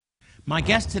My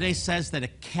guest today says that a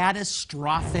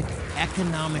catastrophic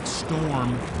economic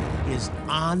storm is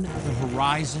on the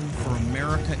horizon for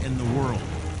America and the world.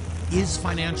 Is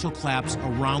financial collapse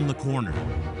around the corner?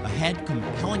 Ahead,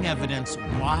 compelling evidence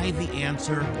why the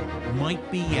answer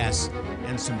might be yes,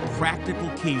 and some practical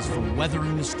keys for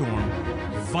weathering the storm.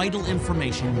 Vital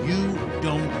information you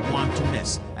don't want to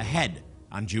miss. Ahead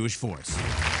on Jewish Voice.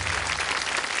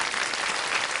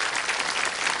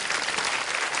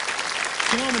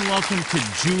 Shalom and welcome to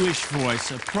Jewish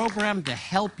Voice, a program to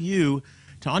help you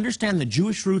to understand the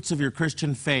Jewish roots of your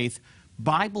Christian faith,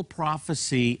 Bible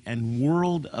prophecy, and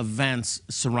world events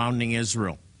surrounding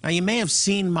Israel. Now, you may have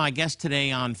seen my guest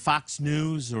today on Fox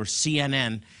News or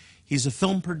CNN. He's a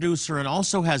film producer and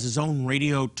also has his own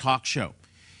radio talk show.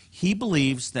 He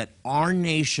believes that our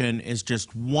nation is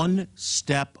just one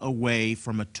step away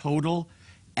from a total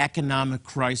economic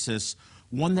crisis,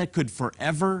 one that could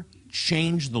forever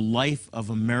change the life of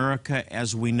America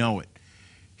as we know it.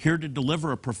 Here to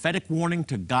deliver a prophetic warning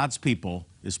to God's people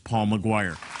is Paul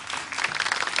McGuire.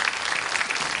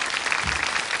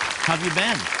 How have you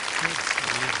been?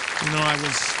 You know,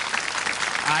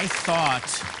 I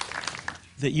thought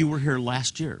that you were here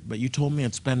last year, but you told me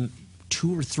it's been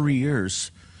 2 or 3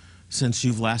 years since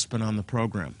you've last been on the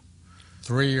program.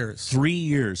 3 years. 3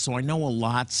 years. So I know a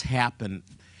lot's happened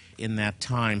in that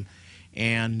time,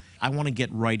 and I want to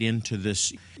get right into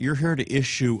this. You're here to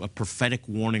issue a prophetic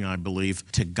warning, I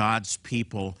believe, to God's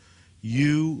people.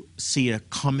 You see a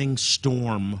coming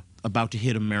storm about to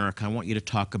hit America. I want you to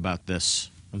talk about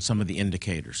this and some of the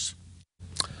indicators.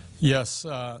 Yes.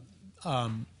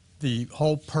 The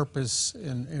whole purpose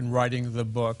in writing the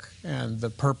book and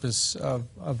the purpose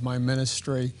of my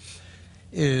ministry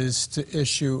is to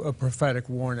issue a prophetic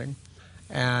warning.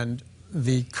 And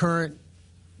the current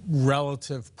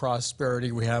relative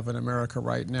prosperity we have in America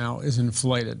right now is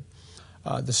inflated.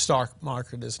 The stock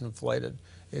market is inflated.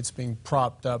 It's being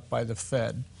propped up by the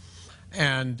Fed.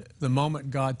 And the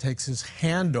moment God takes his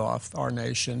hand off our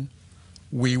nation,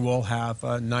 we will have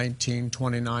a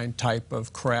 1929 type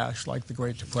of crash like the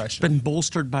Great Depression. Been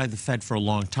bolstered by the Fed for a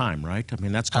long time, right? I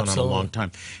mean, that's gone on a long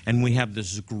time. And we have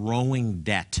this growing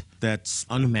debt that's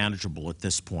unmanageable at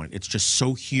this point. It's just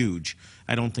so huge,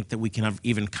 I don't think that we can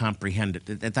even comprehend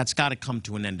it. That's got to come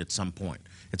to an end at some point.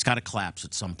 It's got to collapse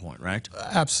at some point, right?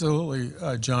 Absolutely,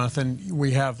 Jonathan.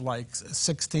 We have like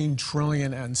 16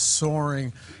 trillion and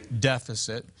soaring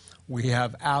deficit. We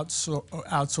have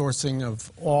outsourcing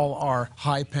of all our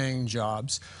high-paying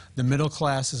jobs. The middle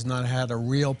class has not had a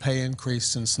real pay increase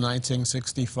since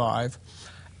 1965,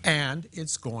 and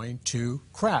it's going to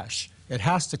crash. It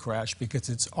has to crash because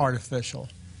it's artificial.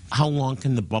 How long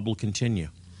can the bubble continue?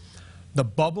 The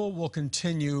bubble will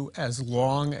continue as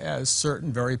long as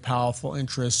certain very powerful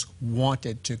interests want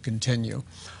it to continue.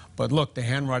 But look, the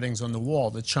handwriting's on the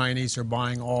wall. The Chinese are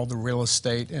buying all the real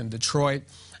estate in Detroit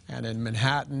and in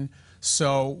Manhattan.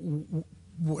 So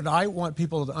what I want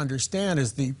people to understand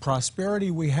is the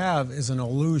prosperity we have is an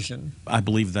illusion. I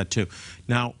believe that too.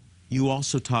 Now, you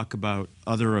also talk about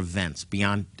other events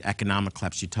beyond economic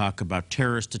collapse. You talk about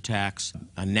terrorist attacks,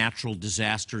 natural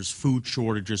disasters, food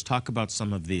shortages. Talk about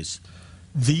some of these.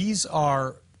 This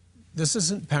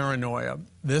isn't paranoia.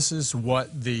 This is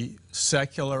what the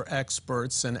secular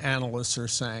experts and analysts are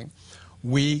saying.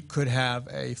 We could have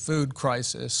a food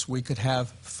crisis. We could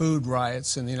have food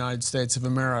riots in the United States of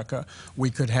America. We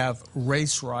could have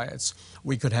race riots.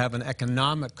 We could have an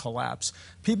economic collapse.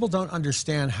 People don't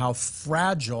understand how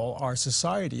fragile our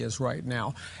society is right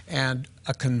now. And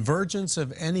a convergence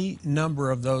of any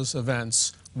number of those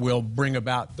events will bring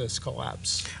about this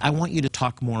collapse. I want you to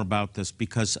talk more about this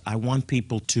because I want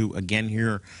people to, again,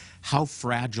 hear how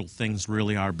fragile things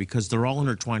really are because they're all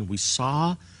intertwined. We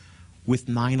saw with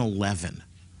 9/11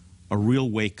 a real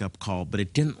wake-up call, but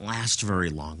it didn't last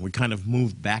very long. We kind of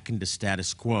moved back into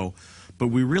status quo, but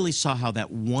we really saw how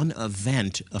that one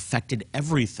event affected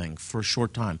everything for a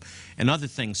short time and other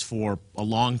things for a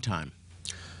long time.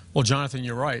 Well, Jonathan,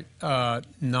 you're right.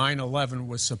 9/11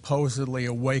 was supposedly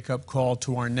a wake-up call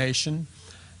to our nation,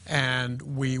 and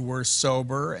we were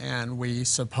sober, and we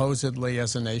supposedly,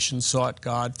 as a nation, sought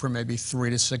God for maybe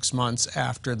 3 to 6 months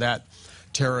after that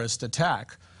terrorist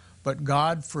attack. But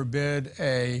God forbid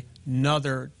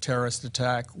another terrorist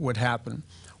attack would happen.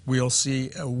 We'll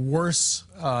see a worse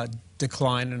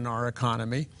decline in our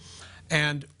economy.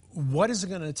 And what is it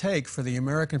going to take for the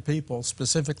American people,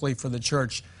 specifically for the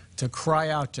church, to cry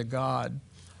out to God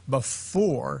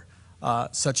before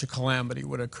such a calamity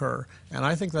would occur? And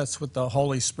I think that's what the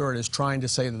Holy Spirit is trying to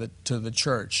say to the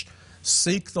church.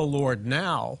 Seek the Lord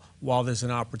now while there's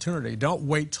an opportunity. Don't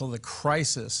wait till the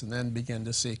crisis and then begin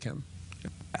to seek him.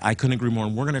 I couldn't agree more.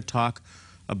 And we're going to talk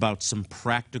about some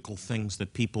practical things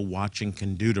that people watching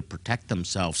can do to protect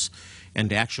themselves and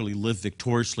to actually live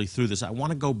victoriously through this. I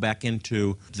want to go back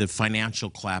into the financial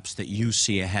collapse that you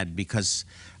see ahead, because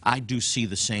I do see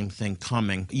the same thing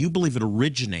coming. You believe it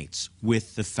originates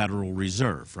with the Federal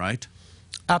Reserve, right?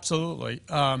 Absolutely.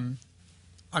 I'm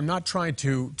not trying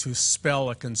to spell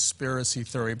a conspiracy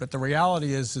theory, but the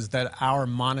reality is that our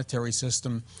monetary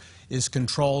system is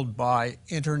controlled by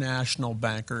international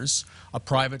bankers, a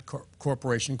private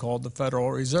corporation called the Federal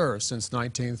Reserve since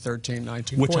 1913,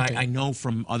 1914. Which I know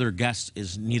from other guests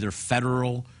is neither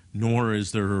federal nor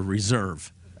is there a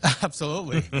reserve.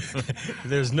 Absolutely.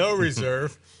 There's no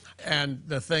reserve. And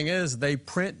the thing is, they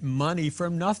print money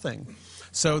from nothing.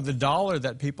 So the dollar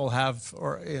that people have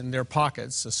in their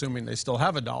pockets, assuming they still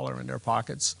have a dollar in their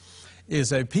pockets,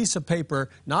 is a piece of paper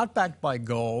not backed by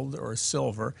gold or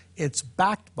silver. It's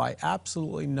backed by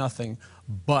absolutely nothing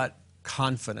but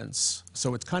confidence.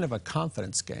 So it's kind of a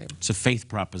confidence game. It's a faith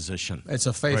proposition. It's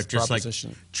a faith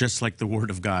proposition. Just like the Word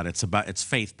of God. It's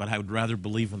faith, but I would rather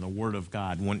believe in the Word of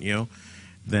God, wouldn't you,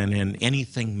 than in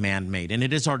anything man-made. And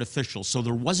it is artificial. So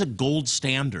there was a gold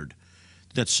standard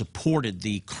that supported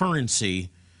the currency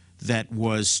that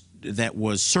was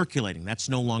circulating. That's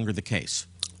no longer the case.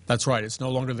 That's right. It's no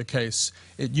longer the case.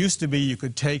 It used to be you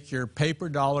could take your paper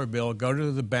dollar bill, go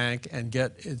to the bank, and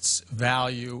get its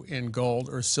value in gold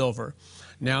or silver.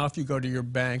 Now, if you go to your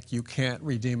bank, you can't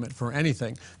redeem it for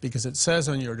anything because it says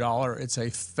on your dollar it's a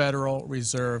Federal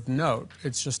Reserve note.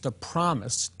 It's just a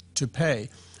promise to pay,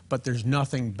 but there's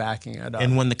nothing backing it up.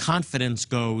 And when the confidence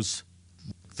goes,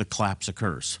 the collapse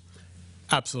occurs.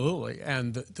 Absolutely.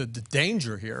 And the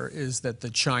danger here is that the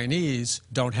Chinese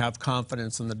don't have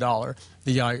confidence in the dollar.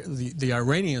 The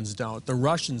Iranians don't. The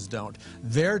Russians don't.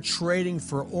 They're trading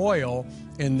for oil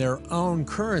in their own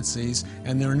currencies,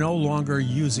 and they're no longer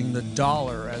using the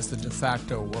dollar as the de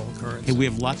facto world currency. Hey, we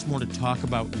have lots more to talk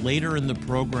about later in the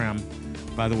program.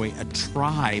 By the way, a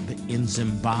tribe in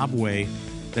Zimbabwe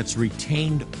that's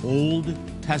retained Old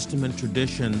Testament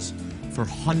traditions for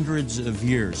hundreds of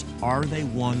years. Are they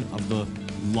one of the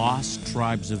lost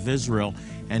tribes of Israel?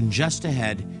 And just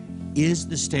ahead, is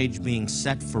the stage being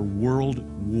set for World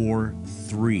War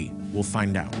III? We'll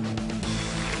find out.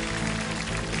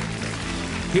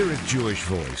 Here at Jewish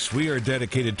Voice, we are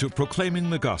dedicated to proclaiming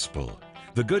the gospel,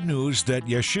 the good news that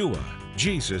Yeshua,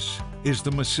 Jesus, is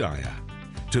the Messiah,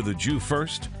 to the Jew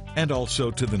first and also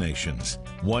to the nations.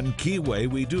 One key way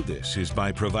we do this is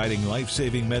by providing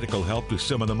life-saving medical help to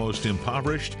some of the most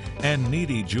impoverished and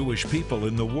needy Jewish people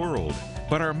in the world.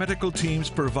 But our medical teams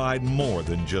provide more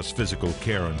than just physical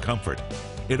care and comfort.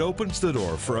 It opens the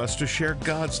door for us to share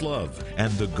God's love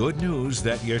and the good news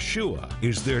that Yeshua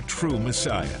is their true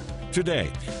Messiah. Today,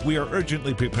 we are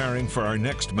urgently preparing for our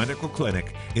next medical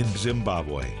clinic in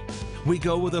Zimbabwe. We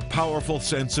go with a powerful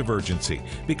sense of urgency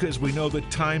because we know that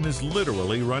time is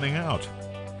literally running out.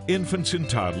 Infants and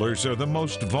toddlers are the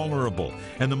most vulnerable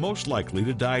and the most likely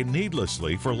to die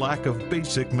needlessly for lack of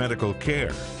basic medical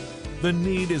care. The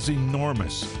need is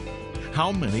enormous.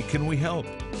 How many can we help?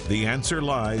 The answer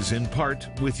lies in part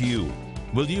with you.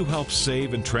 Will you help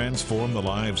save and transform the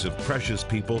lives of precious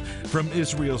people from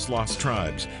Israel's lost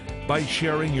tribes by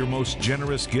sharing your most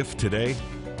generous gift today?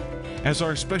 As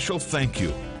our special thank you,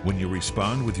 when you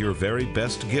respond with your very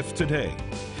best gift today,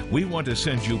 we want to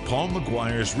send you Paul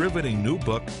McGuire's riveting new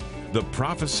book, The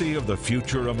Prophecy of the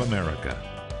Future of America.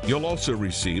 You'll also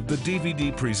receive the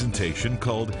DVD presentation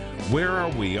called Where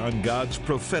Are We on God's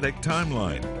Prophetic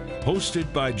Timeline,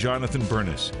 hosted by Jonathan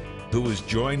Bernis, who is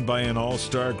joined by an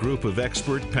all-star group of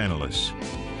expert panelists.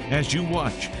 As you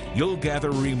watch, you'll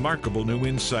gather remarkable new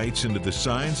insights into the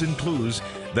signs and clues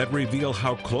that reveal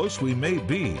how close we may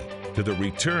be to the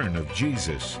return of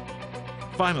Jesus.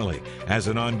 Finally, as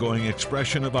an ongoing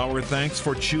expression of our thanks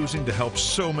for choosing to help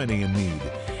so many in need,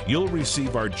 you'll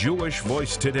receive our Jewish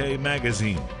Voice Today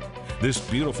magazine. This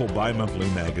beautiful bi-monthly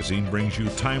magazine brings you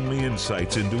timely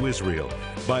insights into Israel,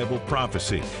 Bible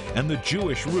prophecy, and the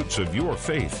Jewish roots of your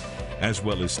faith, as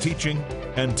well as teaching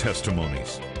and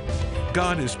testimonies.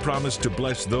 God has promised to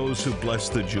bless those who bless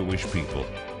the Jewish people.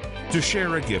 To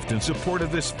share a gift in support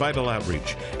of this vital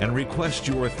outreach and request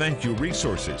your thank you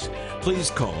resources, please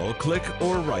call, click,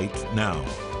 or write now.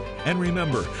 And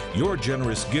remember, your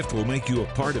generous gift will make you a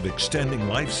part of extending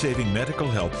life-saving medical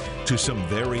help to some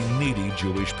very needy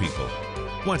Jewish people.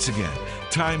 Once again,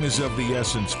 time is of the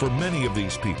essence for many of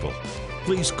these people.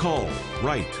 Please call,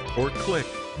 write, or click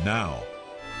now.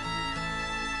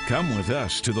 Come with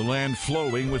us to the land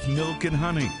flowing with milk and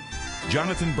honey.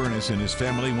 Jonathan Bernis and his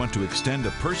family want to extend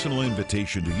a personal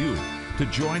invitation to you to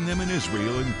join them in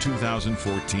Israel in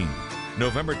 2014.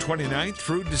 November 29th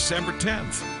through December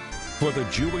 10th, for the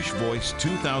Jewish Voice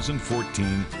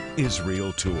 2014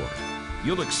 Israel Tour.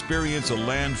 You'll experience a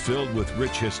land filled with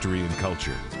rich history and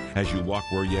culture as you walk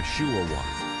where Yeshua walked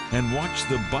and watch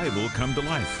the Bible come to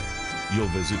life. You'll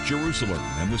visit Jerusalem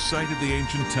and the site of the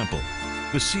ancient temple,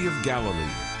 the Sea of Galilee,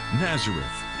 Nazareth,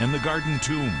 and the Garden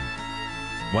Tomb.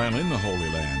 While in the Holy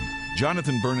Land,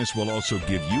 Jonathan Bernis will also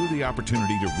give you the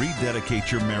opportunity to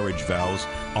rededicate your marriage vows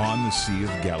on the Sea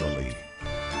of Galilee.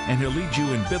 And he'll lead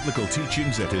you in biblical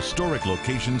teachings at historic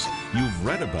locations you've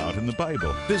read about in the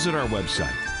Bible. Visit our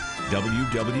website,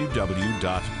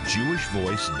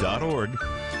 www.jewishvoice.org,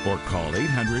 or call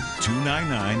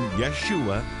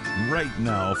 800-299-YESHUA right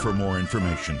now for more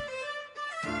information.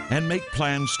 And make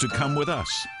plans to come with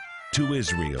us to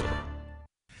Israel.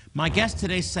 My guest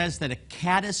today says that a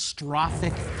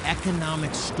catastrophic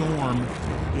economic storm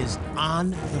is on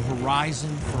the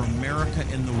horizon for America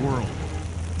and the world.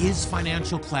 Is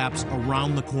financial collapse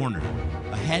around the corner?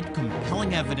 Ahead,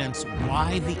 compelling evidence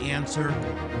why the answer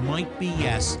might be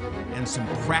yes, and some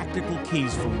practical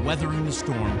keys for weathering the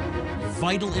storm.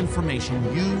 Vital information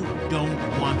you don't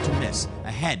want to miss.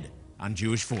 Ahead on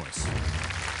Jewish Voice.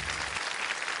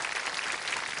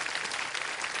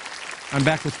 I'm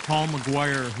back with Paul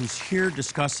McGuire, who's here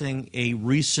discussing a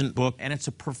recent book, and it's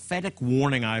a prophetic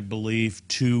warning, I believe,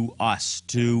 to us,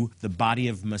 to the body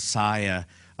of Messiah,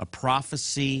 a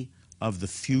prophecy of the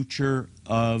future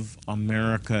of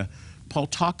America. Paul,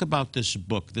 talk about this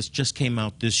book. This just came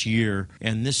out this year,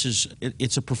 and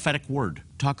it's a prophetic word.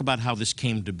 Talk about how this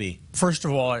came to be. First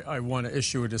of all, I want to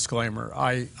issue a disclaimer.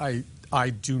 I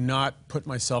do not put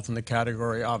myself in the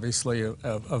category, obviously,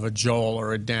 of a Joel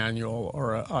or a Daniel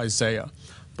or a Isaiah,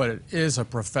 but it is a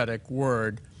prophetic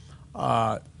word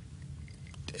at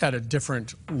a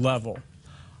different level.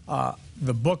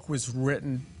 The book was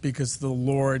written because the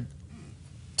Lord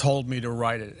told me to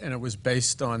write it, and it was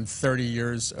based on 30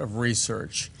 years of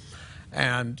research.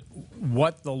 And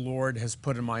what the Lord has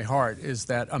put in my heart is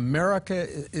that America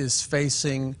is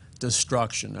facing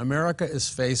destruction. America is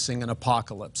facing an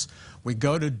apocalypse. We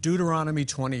go to Deuteronomy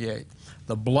 28,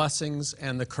 the blessings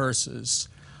and the curses.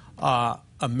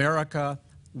 America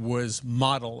was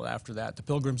modeled after that. The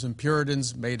Pilgrims and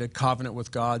Puritans made a covenant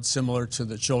with God similar to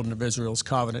the children of Israel's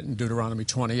covenant in Deuteronomy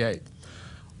 28.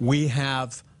 We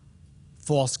have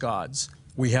false gods.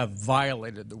 We have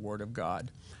violated the Word of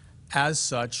God. As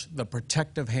such, the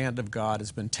protective hand of God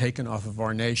has been taken off of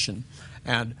our nation,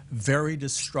 and very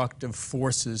destructive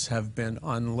forces have been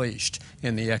unleashed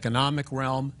in the economic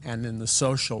realm and in the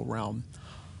social realm.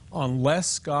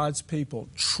 Unless God's people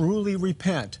truly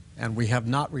repent, and we have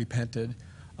not repented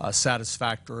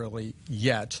satisfactorily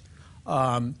yet,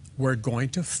 we're going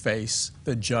to face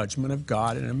the judgment of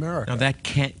God in America. Now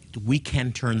we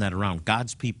can turn that around.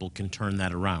 God's people can turn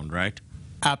that around, right?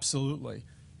 Absolutely.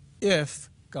 If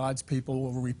God's people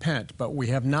will repent, but we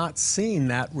have not seen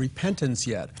that repentance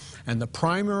yet. And the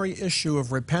primary issue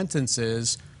of repentance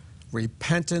is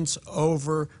repentance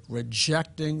over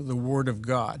rejecting the Word of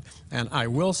God. And I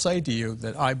will say to you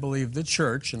that I believe the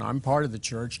church, and I'm part of the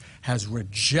church, has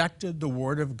rejected the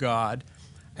Word of God,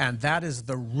 and that is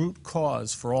the root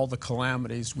cause for all the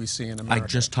calamities we see in America. I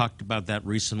just talked about that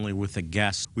recently with a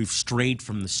guest. We've strayed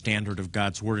from the standard of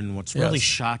God's Word, and what's really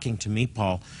shocking to me,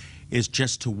 Paul, is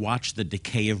just to watch the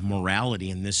decay of morality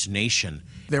in this nation.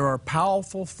 There are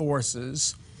powerful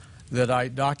forces that I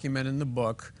document in the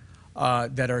book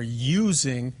that are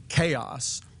using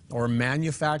chaos or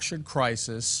manufactured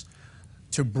crisis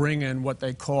to bring in what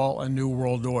they call a new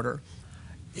world order.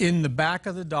 In the back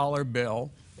of the dollar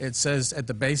bill, it says at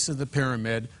the base of the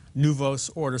pyramid, Novus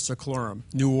Ordo Seclorum,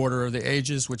 New Order of the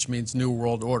Ages, which means New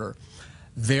World Order.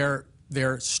 Their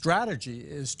strategy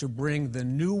is to bring the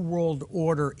New World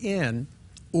Order in,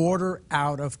 order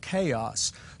out of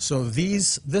chaos. So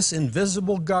this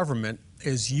invisible government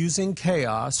is using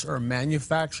chaos or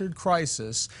manufactured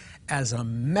crisis as a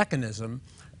mechanism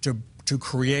to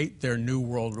create their New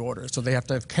World Order. So they have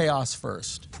to have chaos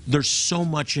first. There's so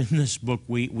much in this book,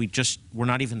 we're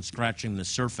not even scratching the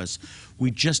surface.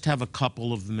 We just have a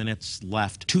couple of minutes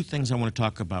left. Two things I want to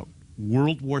talk about.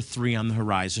 World War III on the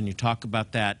horizon, you talk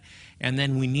about that, and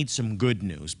then we need some good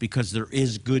news, because there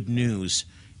is good news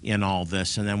in all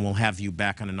this, and then we'll have you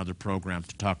back on another program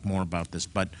to talk more about this.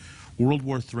 But World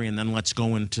War III, and then let's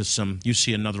go into you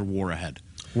see another war ahead,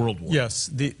 World War. Yes,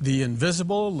 the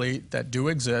invisible elite that do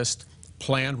exist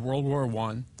planned World War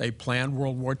I, they planned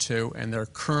World War II, and they're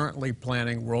currently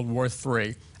planning World War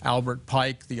III. Albert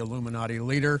Pike, the Illuminati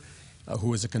leader, who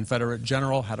was a Confederate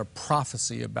general, had a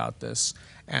prophecy about this,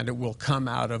 and it will come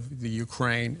out of the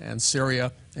Ukraine and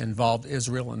Syria, involve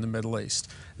Israel and the Middle East.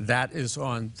 That is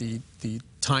on the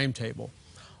timetable.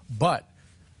 But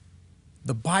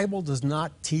the Bible does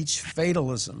not teach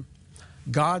fatalism.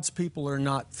 God's people are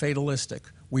not fatalistic.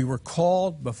 We were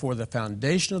called before the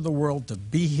foundation of the world to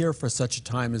be here for such a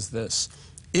time as this.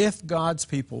 If God's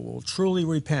people will truly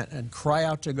repent and cry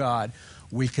out to God,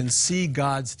 we can see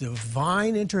God's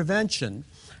divine intervention,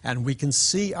 and we can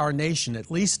see our nation, at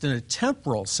least in a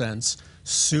temporal sense,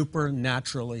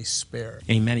 supernaturally spared.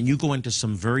 Amen. And you go into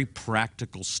some very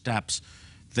practical steps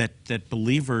that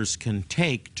believers can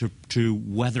take to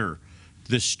weather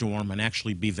this storm and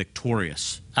actually be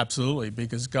victorious. Absolutely,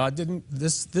 because God didn't,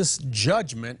 this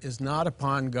judgment is not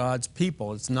upon God's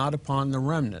people. It's not upon the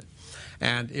remnant.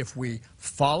 And if we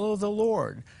follow the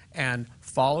Lord and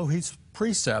follow His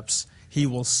precepts, He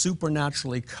will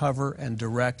supernaturally cover and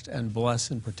direct and bless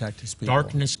and protect His people.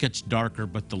 Darkness gets darker,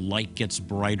 but the light gets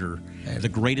brighter. Amen. The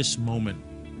greatest moment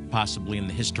possibly in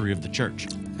the history of the church.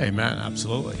 Amen,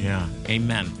 absolutely. Yeah,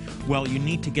 amen. Well, you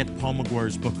need to get Paul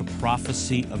McGuire's book, A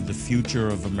Prophecy of the Future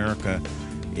of America.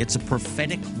 It's a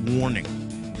prophetic warning.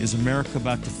 Is America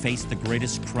about to face the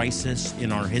greatest crisis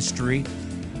in our history?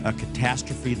 A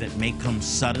catastrophe that may come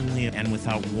suddenly and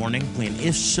without warning? And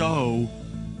if so,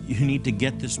 you need to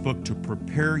get this book to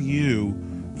prepare you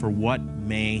for what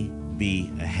may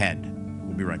be ahead.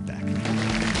 We'll be right back.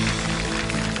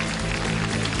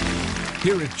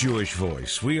 Here at Jewish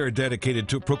Voice, we are dedicated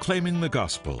to proclaiming the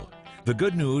gospel, the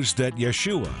good news that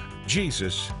Yeshua,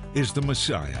 Jesus, is the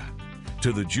Messiah,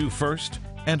 to the Jew first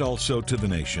and also to the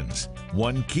nations.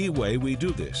 One key way we do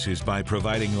this is by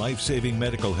providing life-saving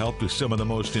medical help to some of the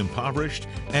most impoverished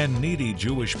and needy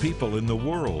Jewish people in the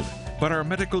world. But our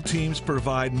medical teams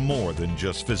provide more than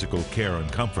just physical care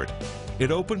and comfort.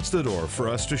 It opens the door for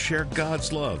us to share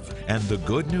God's love and the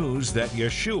good news that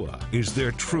Yeshua is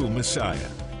their true Messiah.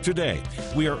 Today,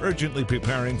 we are urgently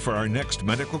preparing for our next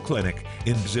medical clinic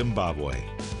in Zimbabwe.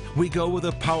 We go with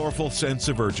a powerful sense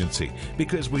of urgency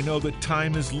because we know that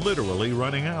time is literally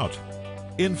running out.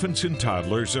 Infants and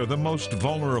toddlers are the most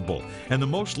vulnerable and the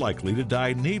most likely to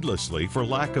die needlessly for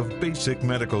lack of basic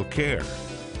medical care.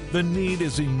 The need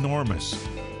is enormous.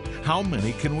 How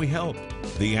many can we help?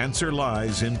 The answer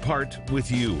lies in part with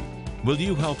you. Will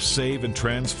you help save and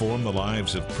transform the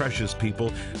lives of precious people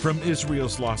from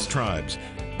Israel's lost tribes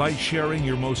by sharing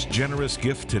your most generous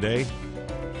gift today?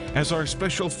 As our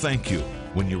special thank you,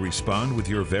 when you respond with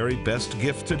your very best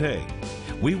gift today,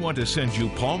 we want to send you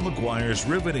Paul McGuire's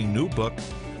riveting new book,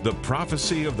 The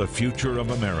Prophecy of the Future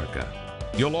of America.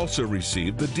 You'll also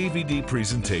receive the DVD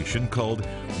presentation called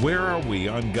Where Are We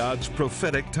on God's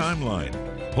Prophetic Timeline,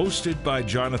 hosted by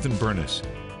Jonathan Bernis,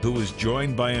 who is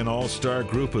joined by an all-star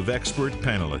group of expert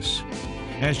panelists.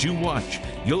 As you watch,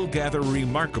 you'll gather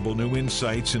remarkable new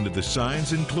insights into the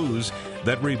signs and clues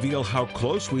that reveal how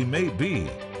close we may be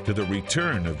to the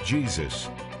return of Jesus.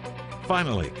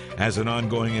 Finally, as an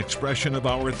ongoing expression of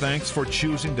our thanks for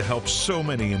choosing to help so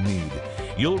many in need,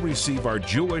 you'll receive our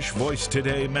Jewish Voice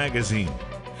Today magazine.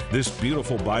 This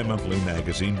beautiful bi-monthly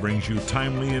magazine brings you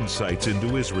timely insights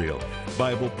into Israel,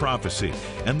 Bible prophecy,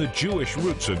 and the Jewish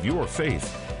roots of your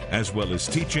faith, as well as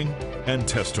teaching and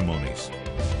testimonies.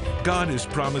 God has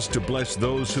promised to bless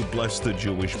those who bless the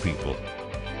Jewish people.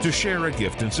 To share a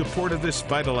gift in support of this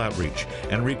vital outreach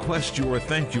and request your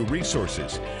thank you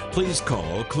resources, please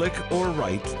call, click, or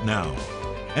write now.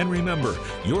 And remember,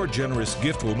 your generous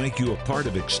gift will make you a part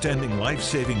of extending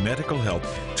life-saving medical help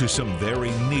to some very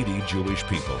needy Jewish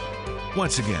people.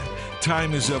 Once again,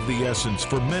 time is of the essence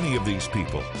for many of these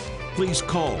people. Please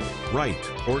call, write,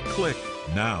 or click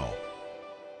now.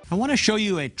 I want to show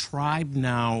you a tribe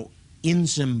now in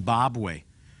Zimbabwe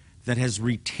that has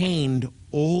retained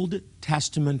Old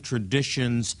Testament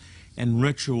traditions and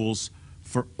rituals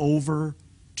for over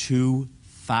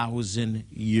 2,000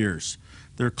 years.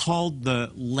 They're called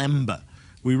the Lemba.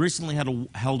 We recently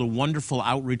held a wonderful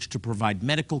outreach to provide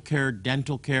medical care,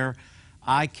 dental care,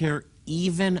 eye care,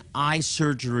 even eye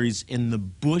surgeries in the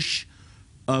bush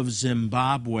of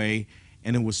Zimbabwe,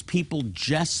 and it was people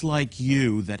just like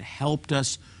you that helped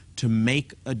us to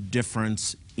make a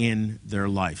difference in their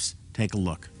lives. Take a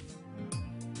look.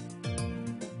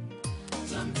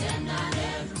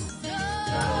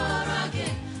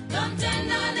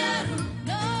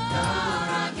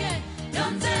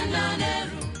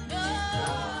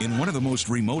 In one of the most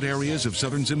remote areas of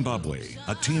southern Zimbabwe,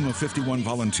 a team of 51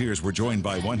 volunteers were joined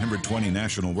by 120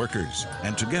 national workers.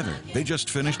 And together, they just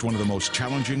finished one of the most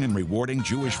challenging and rewarding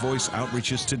Jewish Voice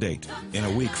outreaches to date. In a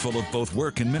week full of both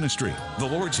work and ministry, the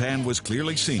Lord's hand was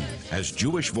clearly seen as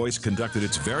Jewish Voice conducted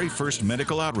its very first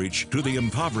medical outreach to the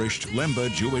impoverished Lemba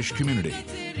Jewish community.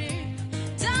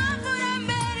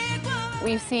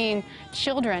 We've seen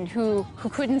children who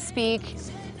couldn't speak,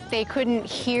 they couldn't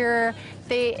hear,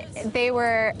 they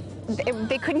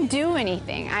couldn't do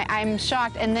anything. I'm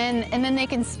shocked. And then they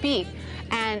can speak,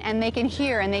 and they can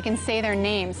hear, and they can say their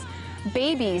names.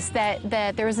 Babies that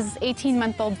there was this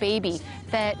 18-month-old baby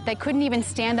that couldn't even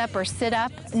stand up or sit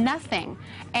up, nothing.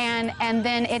 And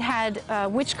then it had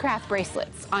witchcraft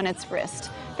bracelets on its wrist.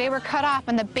 They were cut off,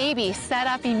 and the baby sat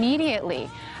up immediately.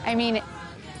 I mean,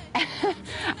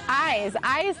 eyes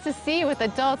to see with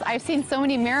adults. I've seen so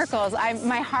many miracles.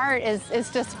 My heart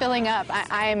is just filling up.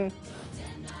 I'm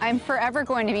forever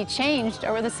going to be changed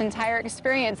over this entire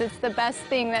experience. It's the best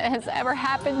thing that has ever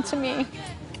happened to me.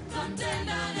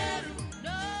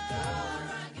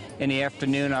 In the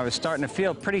afternoon, I was starting to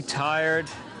feel pretty tired.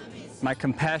 My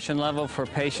compassion level for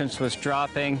patients was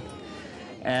dropping.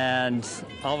 And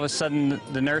all of a sudden,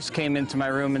 the nurse came into my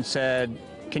room and said,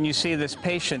 "Can you see this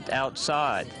patient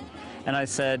outside?" And I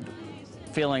said,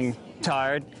 feeling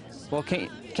tired, "Well,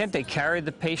 can't they carry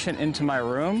the patient into my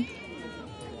room?"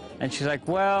 And she's like,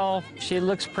 "Well, she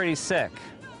looks pretty sick."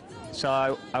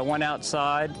 So I went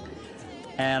outside,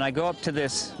 and I go up to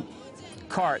this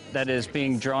cart that is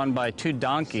being drawn by two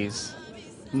donkeys.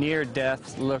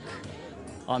 Near-death look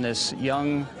on this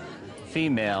young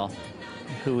female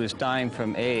who is dying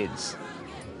from AIDS.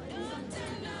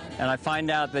 And I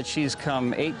find out that she's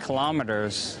come 8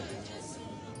 kilometers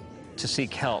to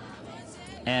seek help.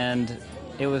 And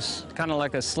it was kind of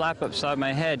like a slap upside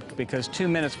my head, because 2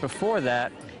 minutes before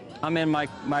that, I'm in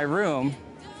my room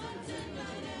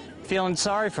feeling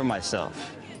sorry for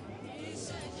myself.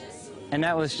 And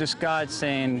that was just God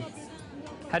saying,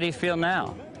 "How do you feel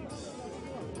now?"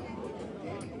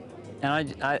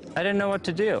 And I didn't know what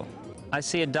to do. I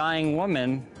see a dying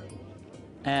woman,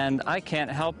 and I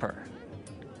can't help her.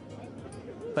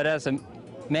 But as a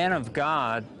man of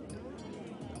God,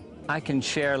 I can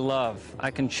share love. I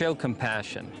can show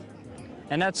compassion.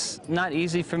 And that's not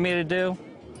easy for me to do,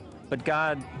 but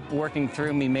God working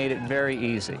through me made it very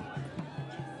easy.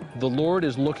 The Lord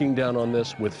is looking down on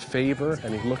this with favor,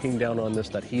 and He's looking down on this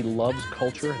that He loves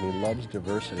culture and He loves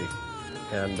diversity.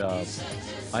 And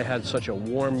I had such a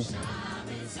warm,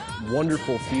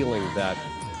 wonderful feeling that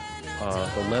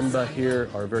the Lemba here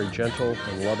are very gentle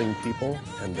and loving people,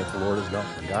 and that the Lord has not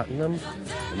forgotten them,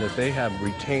 and that they have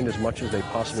retained as much as they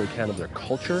possibly can of their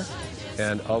culture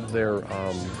and of their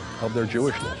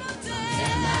Jewishness.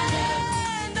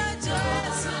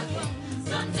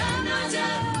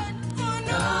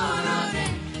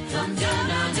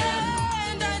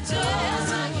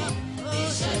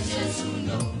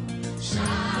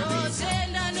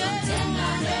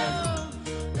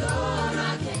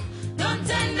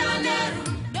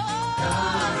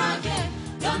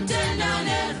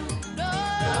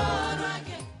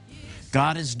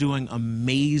 God is doing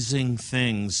amazing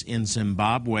things in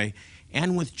Zimbabwe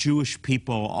and with Jewish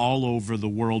people all over the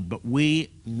world, but we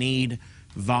need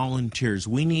volunteers.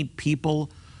 We need people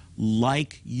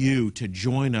like you to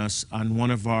join us on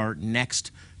one of our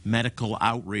next medical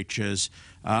outreaches.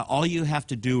 All you have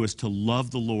to do is to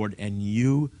love the Lord, and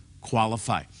you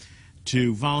qualify.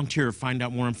 To volunteer or find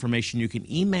out more information, you can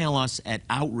email us at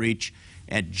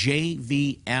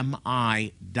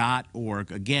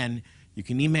outreach@jvmi.org. Again, you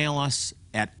can email us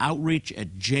at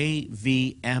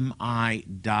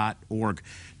outreach@jvmi.org.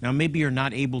 Now, maybe you're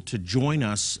not able to join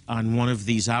us on one of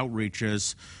these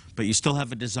outreaches, but you still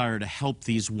have a desire to help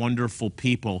these wonderful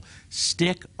people.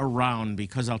 Stick around,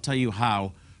 because I'll tell you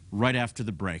how right after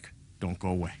the break. Don't go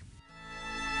away.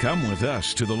 Come with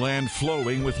us to the land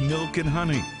flowing with milk and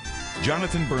honey.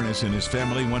 Jonathan Bernis and his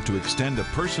family want to extend a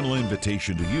personal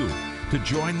invitation to you to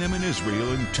join them in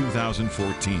Israel in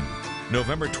 2014.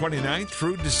 November 29th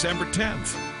through December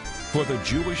 10th for the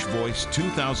Jewish Voice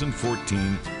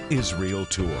 2014 Israel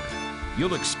Tour.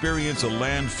 You'll experience a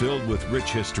land filled with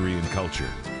rich history and culture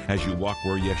as you walk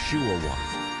where Yeshua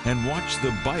walked and watch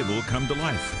the Bible come to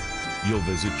life. You'll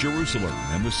visit Jerusalem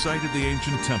and the site of the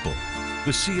ancient temple,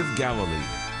 the Sea of Galilee,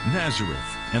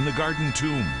 Nazareth, and the Garden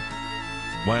Tomb.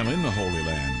 While in the Holy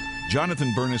Land,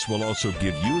 Jonathan Bernis will also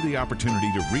give you the opportunity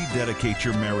to rededicate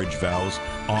your marriage vows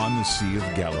on the Sea of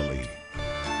Galilee.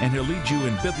 And he'll lead you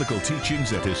in biblical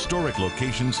teachings at historic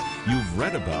locations you've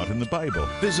read about in the Bible.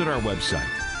 Visit our website,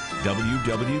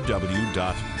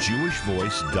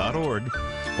 www.jewishvoice.org,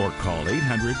 or call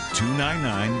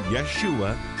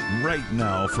 800-299-YESHUA right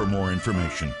now for more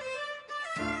information.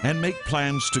 And make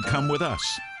plans to come with us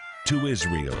to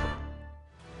Israel.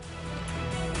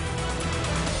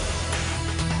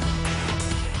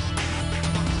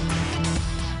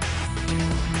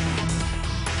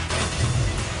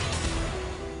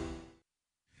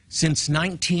 Since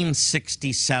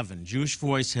 1967, Jewish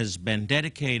Voice has been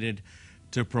dedicated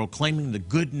to proclaiming the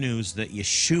good news that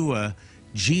Yeshua,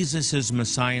 Jesus is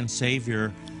Messiah and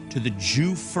Savior, to the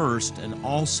Jew first and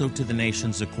also to the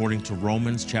nations, according to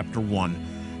Romans chapter 1,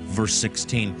 verse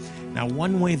 16. Now,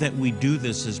 one way that we do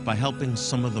this is by helping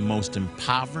some of the most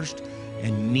impoverished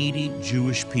and needy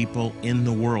Jewish people in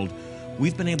the world.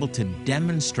 We've been able to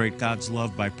demonstrate God's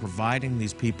love by providing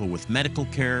these people with medical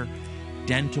care,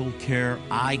 dental care,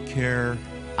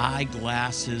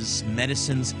 eyeglasses,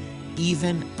 medicines,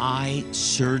 even eye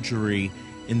surgery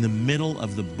in the middle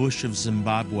of the bush of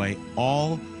Zimbabwe,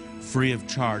 all free of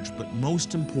charge. But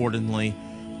most importantly,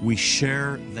 we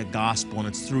share the gospel, and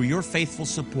it's through your faithful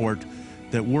support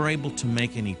that we're able to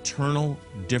make an eternal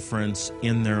difference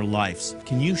in their lives.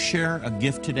 Can you share a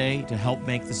gift today to help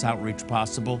make this outreach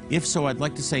possible? If so, I'd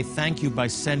like to say thank you by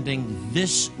sending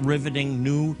this riveting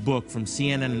new book from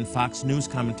CNN and Fox News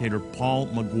commentator Paul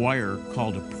McGuire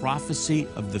called A Prophecy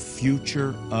of the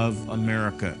Future of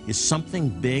America. Is something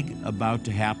big about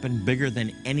to happen, bigger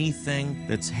than anything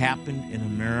that's happened in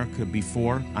America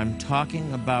before? I'm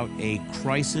talking about a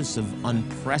crisis of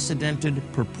unprecedented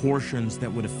proportions that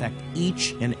would affect each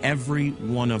and every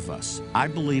one of us. I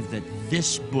believe that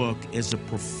this book is a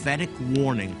prophetic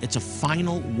warning. It's a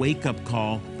final wake-up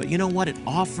call, but you know what? It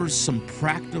offers some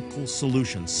practical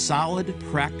solutions, solid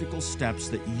practical steps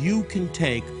that you can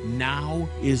take. Now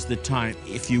is the time.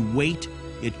 If you wait,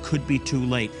 it could be too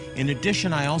late. In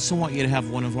addition, I also want you to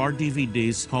have one of our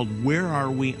DVDs called Where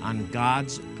Are We on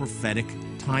God's Prophetic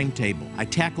Timetable. I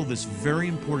tackle this very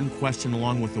important question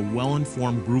along with a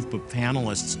well-informed group of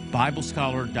panelists, Bible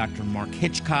scholar Dr. Mark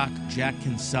Hitchcock, Jack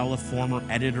Kinsella, former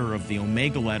editor of the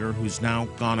Omega Letter, who's now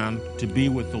gone on to be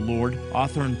with the Lord,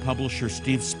 author and publisher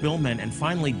Steve Spillman, and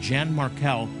finally Jan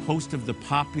Markell, host of the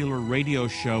popular radio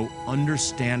show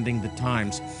Understanding the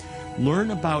Times. Learn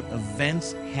about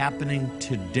events happening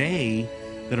today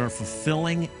that are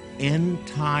fulfilling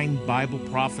end-time Bible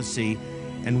prophecy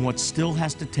and what still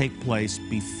has to take place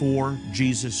before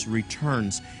Jesus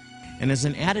returns. And as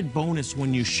an added bonus,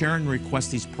 when you share and request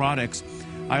these products,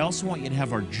 I also want you to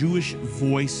have our Jewish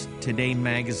Voice Today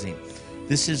magazine.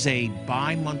 This is a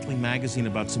bi-monthly magazine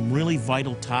about some really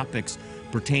vital topics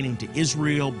pertaining to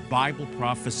Israel, Bible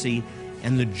prophecy,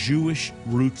 and the Jewish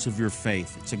roots of your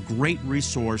faith. It's a great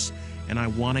resource, and I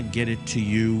want to get it to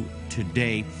you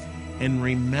today. And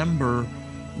remember,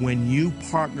 when you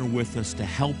partner with us to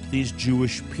help these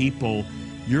Jewish people,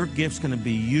 your gift's going to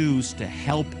be used to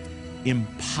help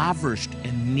impoverished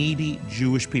and needy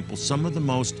Jewish people, some of the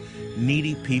most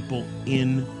needy people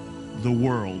in the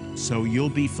world. So you'll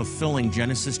be fulfilling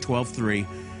Genesis 12:3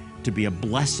 to be a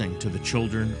blessing to the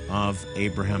children of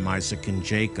Abraham, Isaac, and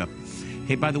Jacob.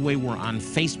 Hey, by the way, we're on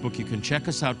Facebook. You can check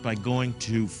us out by going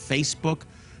to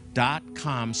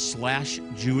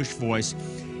facebook.com/Jewish Voice.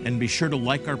 And be sure to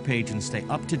like our page and stay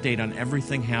up to date on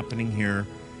everything happening here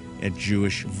at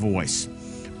Jewish Voice.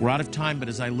 We're out of time, but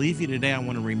as I leave you today, I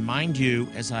want to remind you,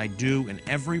 as I do in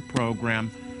every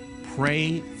program,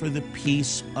 pray for the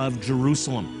peace of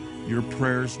Jerusalem. Your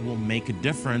prayers will make a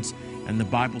difference, and the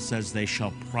Bible says they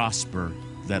shall prosper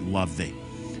that love thee.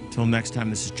 Till next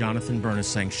time, this is Jonathan Bernis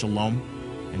saying shalom,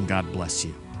 and God bless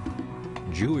you.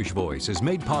 Jewish Voice is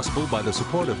made possible by the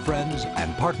support of friends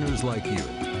and partners like you.